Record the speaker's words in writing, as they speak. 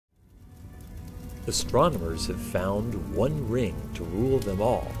Astronomers have found one ring to rule them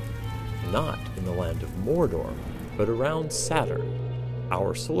all, not in the land of Mordor, but around Saturn,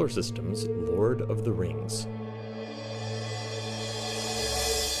 our solar system's Lord of the Rings.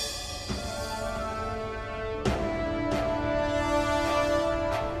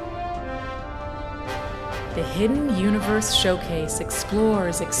 The Hidden Universe Showcase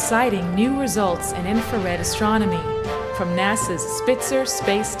explores exciting new results in infrared astronomy from NASA's Spitzer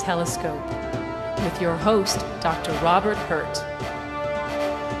Space Telescope, with your host, Dr. Robert Hurt.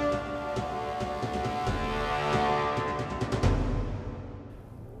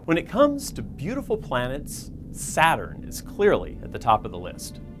 When it comes to beautiful planets, Saturn is clearly at the top of the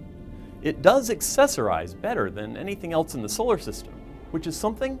list. It does accessorize better than anything else in the solar system, which is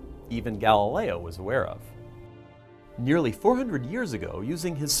something even Galileo was aware of. Nearly 400 years ago,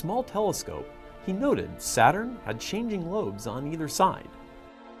 using his small telescope, he noted Saturn had changing lobes on either side.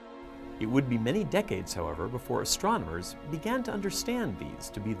 It would be many decades, however, before astronomers began to understand these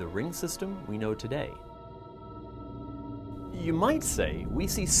to be the ring system we know today. You might say we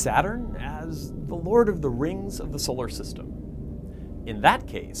see Saturn as the Lord of the Rings of the solar system. In that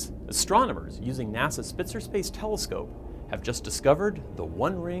case, astronomers using NASA's Spitzer Space Telescope have just discovered the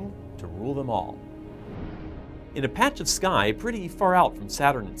one ring to rule them all. In a patch of sky pretty far out from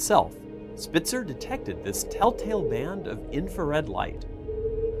Saturn itself, Spitzer detected this telltale band of infrared light.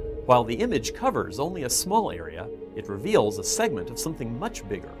 While the image covers only a small area, it reveals a segment of something much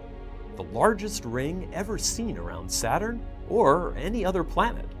bigger, the largest ring ever seen around Saturn or any other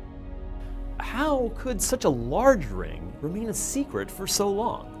planet. How could such a large ring remain a secret for so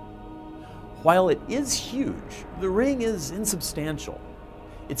long? While it is huge, the ring is insubstantial.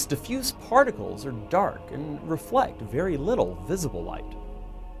 Its diffuse particles are dark and reflect very little visible light.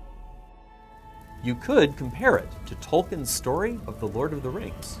 You could compare it to Tolkien's story of the Lord of the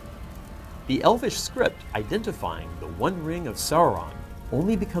Rings. The Elvish script identifying the One Ring of Sauron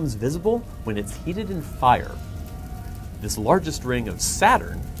only becomes visible when it's heated in fire. This largest ring of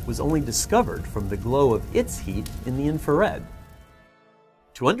Saturn was only discovered from the glow of its heat in the infrared.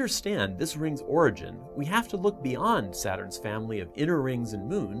 To understand this ring's origin, we have to look beyond Saturn's family of inner rings and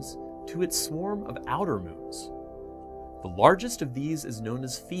moons to its swarm of outer moons. The largest of these is known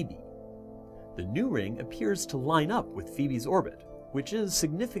as Phoebe. The new ring appears to line up with Phoebe's orbit, which is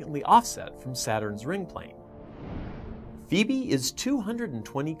significantly offset from Saturn's ring plane. Phoebe is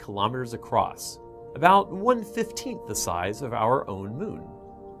 220 kilometers across, about 1/15 the size of our own moon.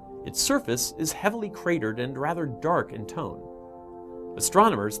 Its surface is heavily cratered and rather dark in tone.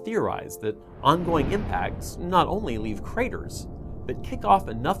 Astronomers theorize that ongoing impacts not only leave craters, but kick off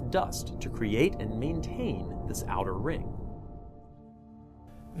enough dust to create and maintain this outer ring.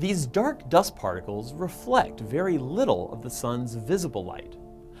 These dark dust particles reflect very little of the sun's visible light,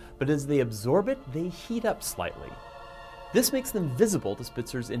 but as they absorb it, they heat up slightly. This makes them visible to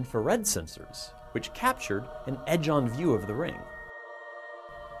Spitzer's infrared sensors, which captured an edge-on view of the ring.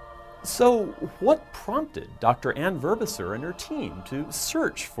 So, what prompted Dr. Ann Verbiser and her team to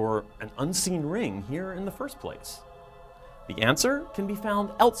search for an unseen ring here in the first place? The answer can be found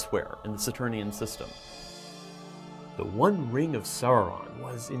elsewhere in the Saturnian system. The One Ring of Sauron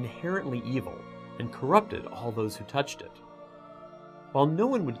was inherently evil and corrupted all those who touched it. While no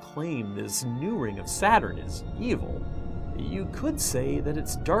one would claim this new ring of Saturn is evil, you could say that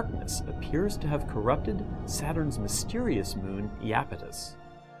its darkness appears to have corrupted Saturn's mysterious moon Iapetus.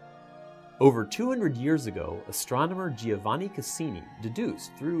 Over 200 years ago, astronomer Giovanni Cassini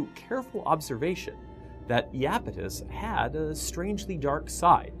deduced through careful observation that Iapetus had a strangely dark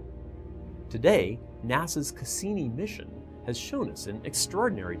side. Today, NASA's Cassini mission has shown us in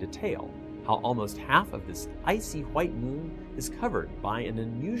extraordinary detail how almost half of this icy white moon is covered by an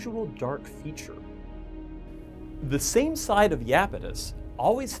unusual dark feature. The same side of Iapetus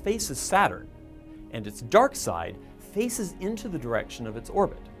always faces Saturn, and its dark side faces into the direction of its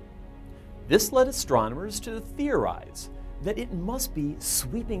orbit. This led astronomers to theorize that it must be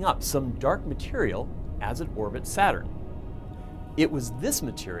sweeping up some dark material as it orbits Saturn. It was this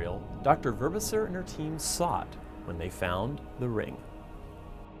material Dr. Verbiser and her team sought when they found the ring.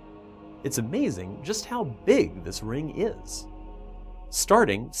 It's amazing just how big this ring is.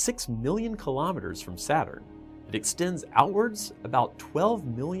 Starting 6 million kilometers from Saturn, it extends outwards about 12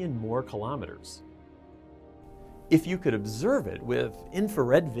 million more kilometers. If you could observe it with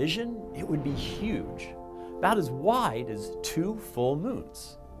infrared vision, it would be huge, about as wide as 2 full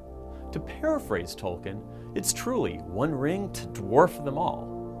moons. To paraphrase Tolkien, it's truly one ring to dwarf them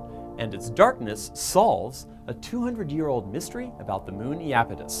all, and its darkness solves a 200-year-old mystery about the moon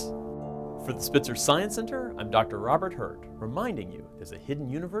Iapetus. For the Spitzer Science Center, I'm Dr. Robert Hurt, reminding you there's a hidden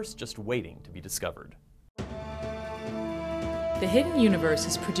universe just waiting to be discovered. The Hidden Universe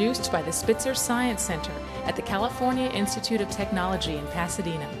is produced by the Spitzer Science Center at the California Institute of Technology in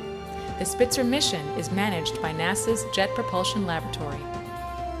Pasadena. The Spitzer mission is managed by NASA's Jet Propulsion Laboratory.